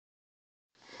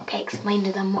Okay, explain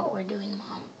to them what we're doing,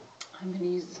 Mom. I'm going to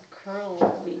use this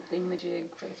curl weave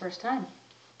thingamajig for the first time.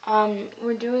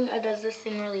 We're doing a Does This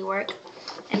Thing Really Work?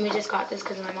 And we just got this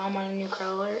because my mom wanted a new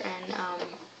curler, and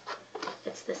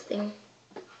it's this thing.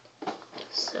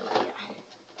 So, yeah.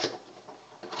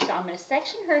 So I'm going to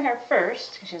section her hair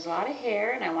first because she has a lot of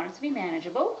hair and I want it to be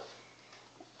manageable.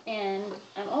 And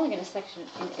I'm only going to section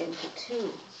it into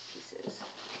 2 pieces.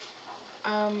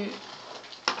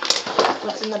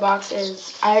 What's in the box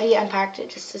is, I already unpacked it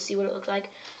just to see what it looked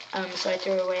like. So I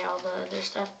threw away all the other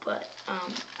stuff, but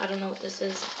I don't know what this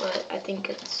is, but I think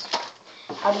it's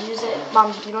how to use it.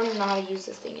 Mom, you don't even know how to use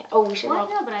this thing yet. Oh, we should. Well,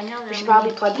 no, but I know we should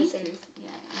probably plug this in. Yeah.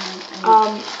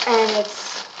 And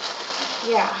it's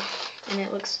and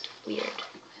it looks weird.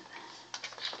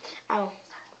 Ow.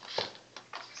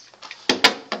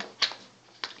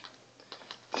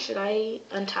 Should I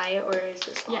untie it, or is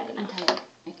this long enough? Yeah, untie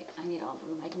it. I need all the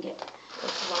room I can get.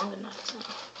 It's long enough, so.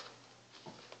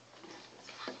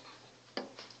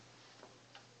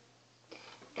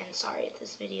 And sorry if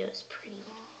this video is pretty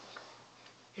long.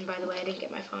 And by the way, I didn't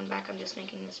get my phone back. I'm just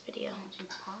making this video. Why don't you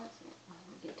pause it while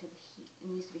we get to the heat? It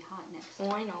needs to be hot next.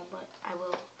 Oh, I know, but I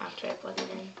will after I plug it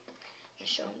in and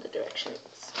show them the directions.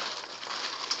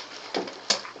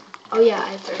 Oh yeah, I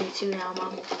have 32 now,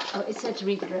 Mom. Oh, it said to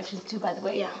read the directions too, by the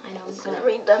way. Yeah, I know. I'm gonna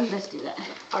read them. Let's do that.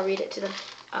 I'll read it to them.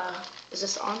 Is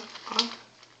this on? On?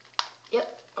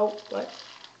 Yep. Oh, what?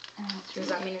 Does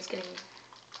that mean it's getting...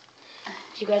 Do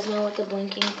you guys know what the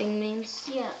blinking thing means?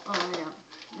 Yeah. Oh, I don't.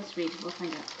 Let's read. We'll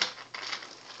find out.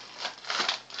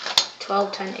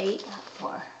 12, 10, 8.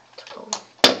 4. 12.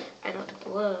 I don't...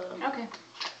 Whoa. Okay.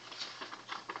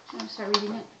 I'm gonna start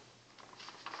reading it.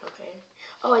 Okay.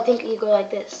 Oh, I think you go like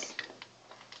this.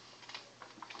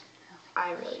 I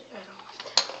don't like that.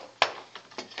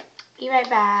 Be right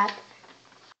back.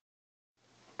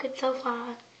 Good so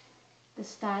far. The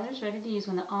styler is ready to use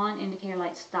when the on indicator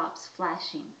light stops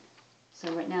flashing.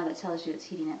 So right now that tells you it's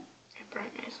heating up. I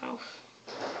burnt myself.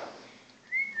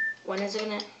 When is it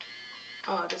gonna...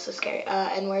 Oh, this is scary.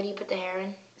 And where do you put the hair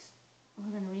in?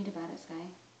 We're gonna read about it, Sky.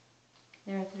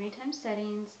 There are 3 times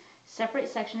settings. Separate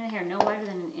section of the hair no wider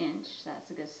than 1 inch. That's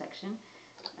a good section.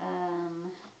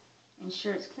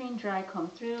 Ensure it's clean, dry, comb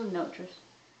through. Note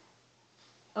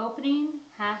opening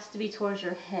has to be towards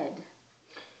your head.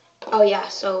 Oh yeah,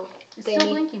 so it's still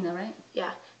blinking though, right?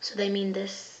 Yeah. So they mean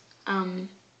this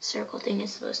circle thing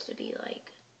is supposed to be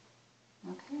like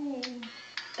okay.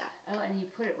 That. Oh, and you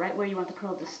put it right where you want the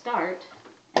curl to start,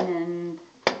 and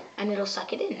it'll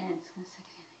suck it in. And it's gonna suck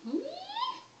it in.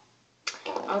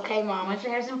 Okay, Mom. Once the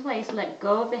hair's in place, let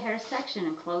go of the hair section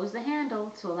and close the handle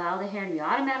to allow the hair to be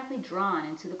automatically drawn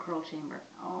into the curl chamber.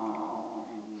 Oh.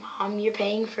 Mom, you're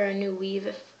paying for a new weave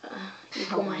if you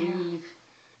pull my hair. Weave.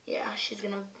 Yeah, she's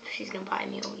gonna buy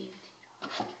me a weave.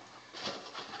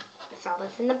 That's all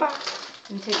that's in the box.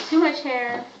 When you take too much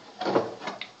hair,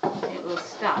 it will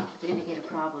stop to indicate a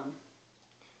problem.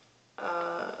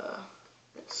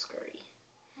 That's scurry.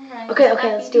 Alright. Okay,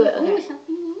 let's do it. Okay.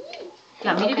 You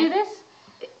want me to do this?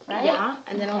 Right? Yeah,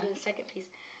 and then I'll do the second piece.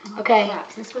 Okay.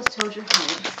 Crap, this was towards your head.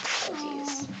 Oh,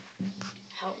 jeez.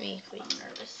 Help me, please. I'm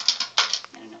nervous.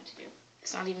 I don't know what to do.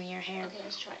 It's not even your hair. Okay,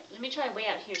 let's try it. Let me try way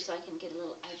out here so I can get a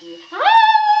little idea.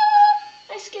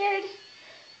 I'm scared.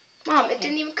 Mom, it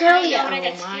didn't even curl yet. I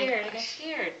got scared. I got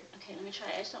scared. Okay, let me try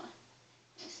it. I just don't... Let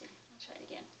me see. I'll try it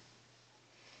again.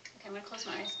 Okay, I'm going to close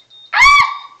my eyes.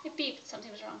 It beeped.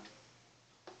 Something was wrong.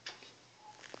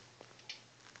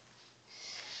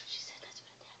 She said, let's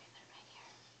put it down. We put it right here.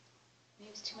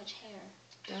 Maybe it's too much hair.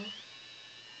 No?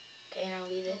 Okay, now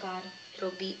leave it. Oh, God.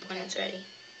 It'll beep when it's ready.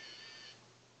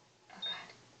 Oh,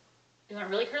 God. You want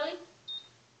it really curly?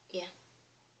 Yeah.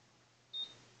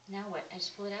 Now what? I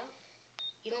just pull it out?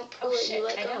 You don't pull it, you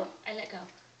let go. I let go.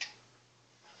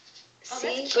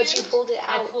 See? But you pulled it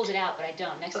out. I pulled it out, but I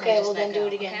don't. Next time okay, I just well then let go. do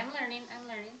it again. Okay, I'm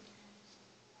learning.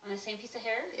 On the same piece of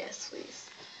hair? Yes, please.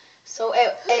 So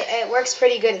it works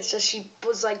pretty good. It's just she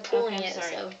was like pulling it.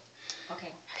 Sorry. So.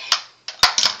 Okay.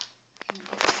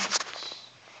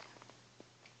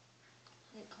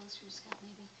 Get closer to your scalp,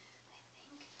 maybe. I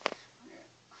think.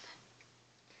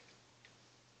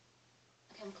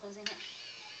 Okay, I'm closing it.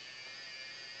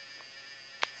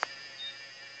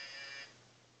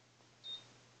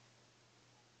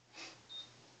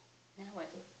 Now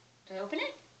what? Do I open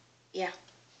it? Yeah.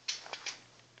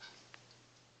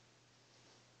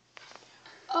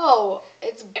 Oh,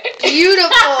 it's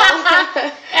beautiful.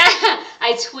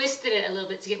 I twisted it a little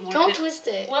bit to get more... Don't twist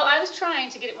it. Well, I was trying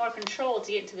to get it more control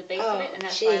to get into the base of it, and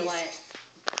that's why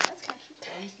That's kind of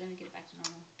cute. Let me get it back to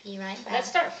normal. Be right back. Let's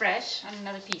start fresh on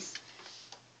another piece.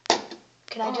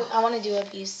 Can I do... I want to do a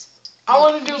piece. I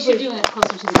want to do You should do it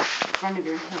closer to the front of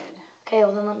your head. Okay,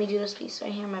 well then let me do this piece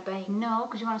right here in my bag. No,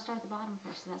 because you want to start at the bottom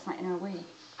first, so that's not in our way.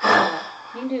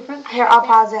 You can do it front. Here, I'll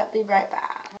pause it. Be right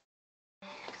back.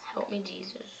 Help me,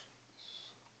 Jesus.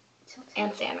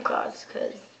 And Santa Claus,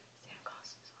 because Santa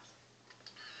Claus is awesome.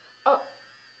 Oh.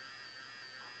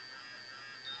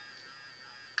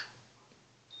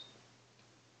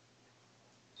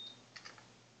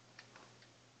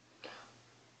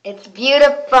 It's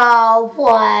beautiful.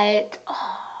 What?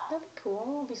 Oh. That'll be cool. It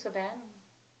won't be so bad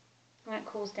when it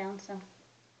cools down some.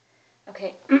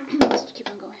 Okay, let's keep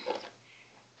on going.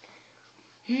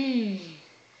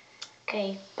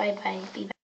 Okay, bye-bye. Be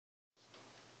back.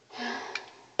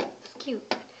 It's cute.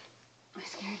 It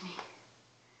scared me.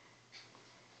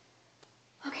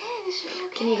 Okay, this should be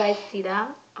okay. Can you guys see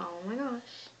that? Oh my gosh.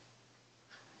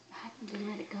 I didn't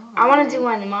let it go. I want to do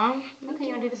one, Mom. Okay,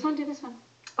 you want to do this one? Do this one.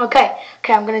 Okay,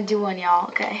 I'm going to do one, y'all.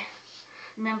 Okay.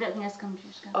 Remember that thing has to come to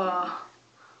your scalp.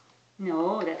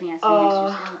 No, that thing has to be next to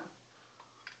your scalp.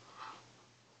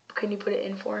 Can you put it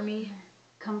in for me?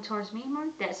 Come towards me more.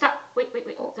 There. Stop. Wait.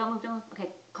 Oh. Don't move. Okay,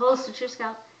 close to your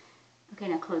scalp. Okay,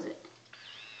 now close it.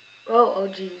 Oh,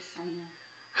 jeez. I know.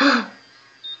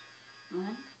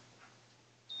 1,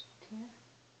 2.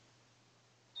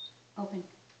 Open.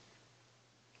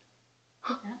 I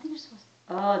don't think you're supposed to.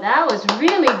 Oh, that was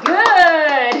really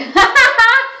good.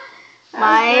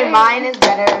 Mine is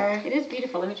better. It is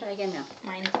beautiful. Let me try again now.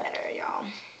 Mine is better, y'all.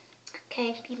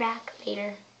 Okay, be back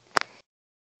later.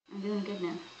 I'm doing good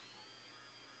now.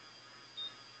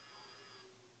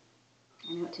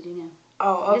 I know what to do now.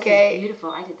 Oh, okay. This is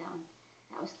beautiful. I did that one.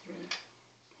 That was 3. Can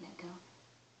it go?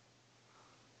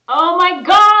 Oh my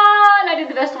God! I did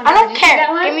the best one. I don't care.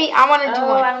 That one? Give me. I want to do one.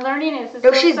 Oh, I'm learning it. This is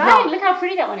No, so she's exciting. not. Look how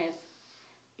pretty that one is.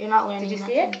 You're not learning. Did you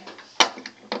nothing. see it?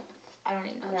 I don't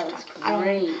even know. Oh, what that she's looks talking.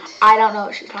 great. I don't know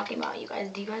what she's talking about. You guys,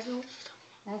 do you guys know what she's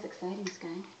talking That's exciting, Sky. I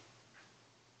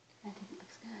think it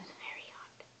looks good. about? Very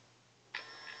hot.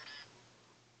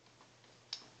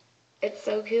 It's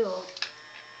so cool.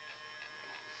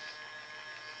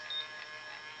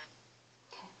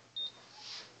 Okay.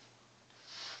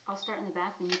 I'll start in the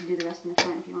back, then you can do the rest in the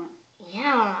front if you want.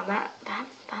 Yeah, that's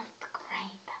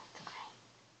great. That's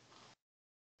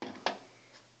great.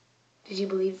 Did you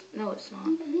believe? No, it's not.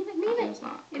 Leave it. It's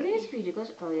not. It is pretty. It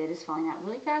goes. Oh, yeah, it is falling out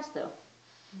really fast though.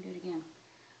 Let me do it again.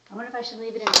 I wonder if I should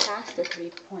leave it in past the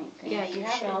 3-point thing. Yeah, you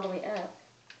have should. it all the way up.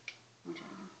 Let me try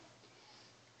again.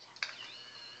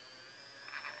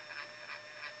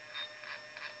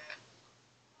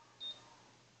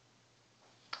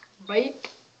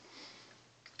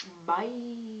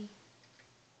 Bye.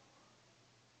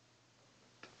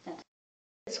 That's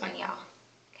This one, y'all.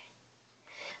 Okay.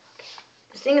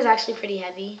 This thing is actually pretty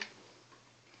heavy.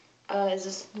 Is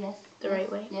this the right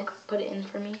way? Yes. Okay. Put it in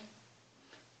for me.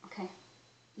 Okay.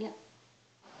 Yep.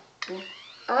 Good.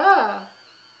 Ah.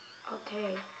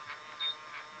 Okay.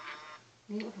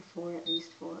 Leave it for 4 at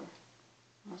least 4. Or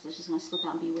else it's just gonna slip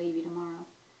out and be wavy tomorrow.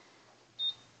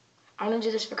 I'm gonna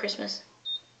do this for Christmas.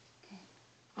 Okay.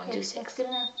 I'll do 6. That's good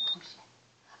enough. Oh shit.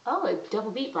 Oh, a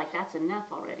double beep, like that's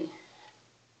enough already.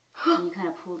 And you kind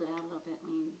of pulled it out a little bit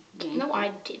when you yanked No, it. I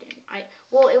didn't.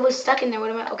 Well, it was stuck in there. What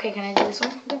am I? Okay, can I do this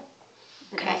one? Yeah.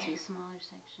 But it has to Okay. be a smaller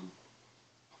section.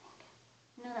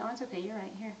 No, that one's okay. You're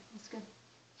right. Here, that's good.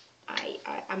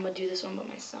 I'm gonna do this one by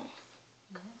myself.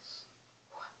 Yes.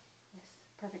 Yes.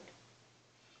 Perfect.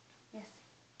 Yes.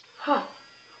 Huh.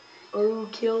 Oh,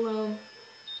 kill him.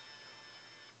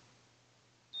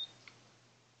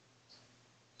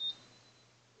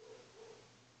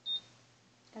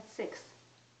 That's 6.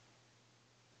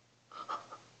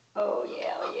 Oh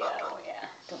yeah.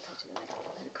 Don't touch it. Let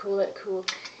it cool. Let it cool.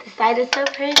 The side is so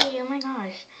pretty. Oh my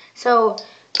gosh. So,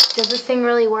 does this thing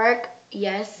really work?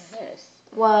 Yes. Yes.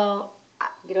 Well,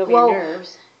 Get over your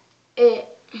nerves.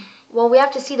 Well, we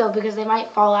have to see though, because they might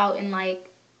fall out in like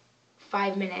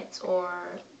 5 minutes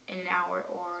or in an hour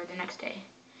or the next day.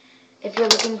 If you're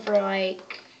looking for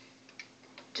like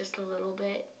just a little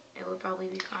bit, it would probably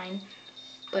be fine.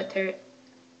 But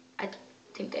I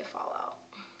think they fall out.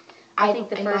 I think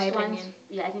the first ones. Opinion.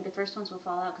 Yeah, I think the first ones will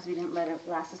fall out because we didn't let it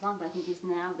last as long. But I think these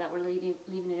now that we're leaving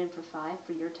it in for 5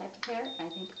 for your type of hair, I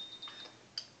think.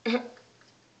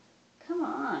 Come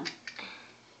on. And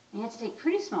you have to take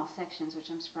pretty small sections, which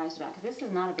I'm surprised about because this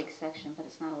is not a big section, but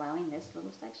it's not allowing this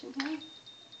little section here.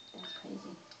 That's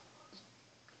crazy.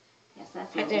 Yes,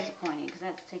 that's a little disappointing because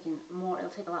that's taking more.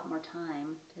 It'll take a lot more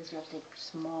time because you have to take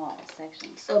small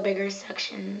sections. So bigger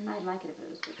section. I'd like it if it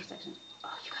was bigger sections.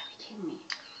 Oh, you gotta be kidding me.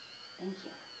 Thank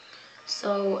you.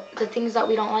 So the things that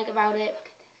we don't like about it,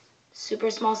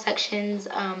 super small sections.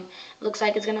 Looks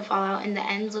like it's gonna fall out, and the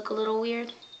ends look a little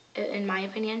weird. in my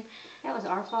opinion. That was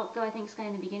our fault, though. I think, Sky,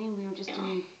 in the beginning we were just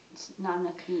doing not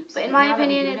enough beeps. But in my now that we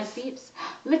opinion, do enough beeps,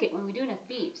 look at when we do enough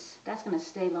beeps, that's gonna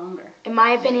stay longer. In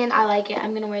my opinion, I like it.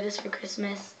 I'm gonna wear this for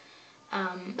Christmas.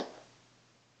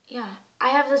 Yeah, I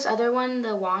have this other one,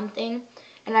 the wand thing,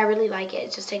 and I really like it.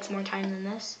 It just takes more time than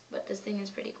this, but this thing is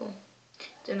pretty cool.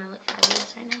 Don't I look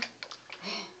fabulous right now?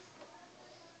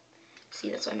 See,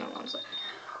 that's why my mom's like,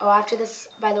 oh, after this,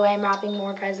 by the way, I'm wrapping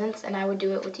more presents, and I would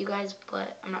do it with you guys,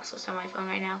 but I'm not supposed to have my phone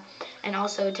right now. And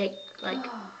also take, like,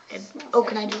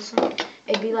 can I do this one?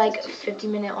 It'd be like a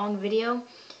 50-minute long video.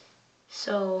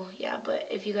 So, yeah, but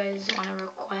if you guys want to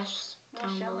request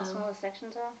down Show below. how small the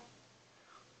sections are.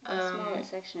 How small that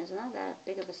section is. Not that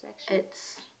big of a section.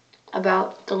 It's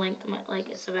about the length of my, like,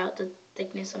 it's about the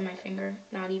thickness of my finger,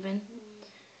 not even.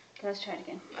 Okay, let's try it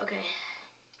again. Okay.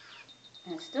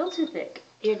 And it's still too thick.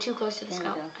 You're too close to the There we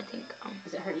scalp, go. I think.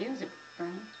 Does it hurt you? Is it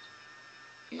burning?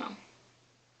 No.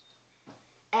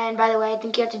 And by the way, I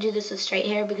think you have to do this with straight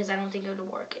hair because I don't think it would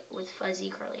work with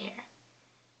fuzzy curly hair.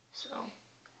 So.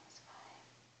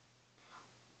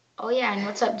 Oh yeah, and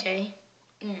what's up, Jay?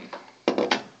 Can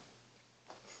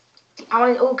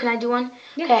I do one?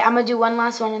 Yeah. Okay, I'm gonna do one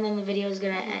last one and then the video is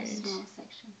gonna end. Small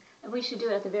section. And we should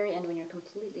do it at the very end when you're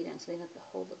completely done, so they look the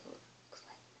whole look looks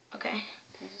like. Okay.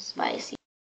 Just Bye. See.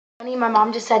 Funny, my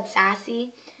mom just said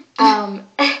sassy,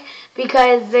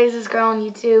 because there's this girl on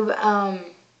YouTube,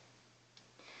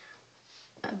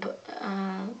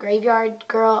 Graveyard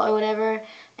Girl or whatever,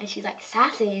 and she's like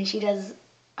sassy, and she does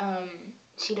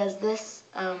this.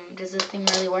 Does this thing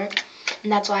really work?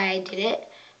 And that's why I did it.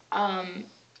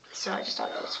 So I just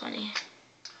thought that was funny.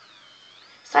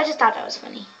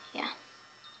 Yeah.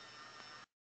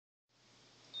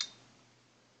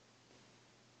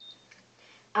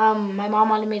 My mom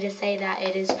wanted me to say that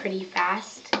it is pretty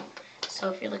fast. So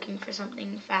if you're looking for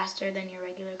something faster than your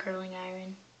regular curling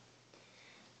iron,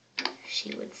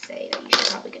 she would say that you should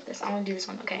probably get this. I want to do this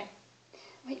one. Okay.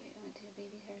 Wait, I'm going to do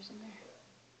baby hairs in there.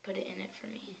 Put it in it for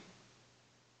me.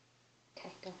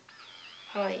 Okay, go.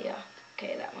 Oh yeah.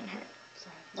 Okay, that one hurt.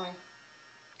 Sorry. Why?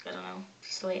 I don't know.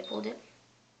 Just the way it folded.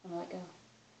 I'm going to let go.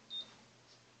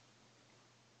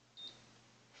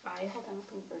 5. Hold on,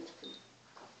 open bird's feet.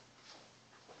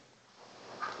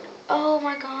 Oh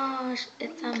my gosh,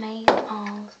 it's amazing.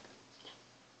 Oh.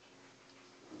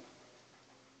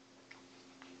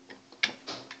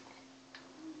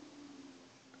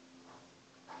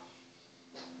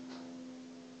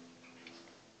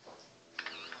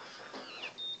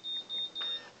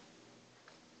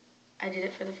 I did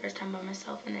it for the first time by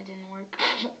myself and it didn't work.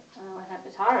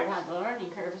 It's hard. The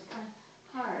learning curve is kind of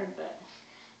hard, but.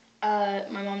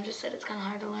 My mom just said it's kind of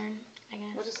hard to learn, I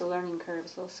guess. Well, just the learning curve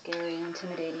is a little scary and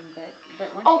intimidating, but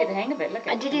once you get the hang of it, look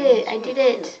at it. I did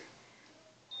it.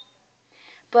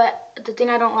 But the thing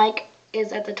I don't like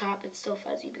is at the top it's still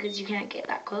fuzzy because you can't get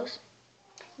that close.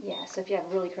 Yeah, so if you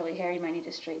have really curly hair, you might need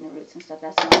to straighten the roots and stuff.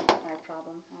 That's not my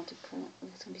problem. I'll have to cut it.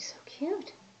 It's going to be so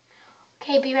cute.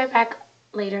 Okay, be right back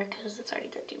later because it's already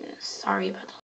 13 minutes. Sorry about that.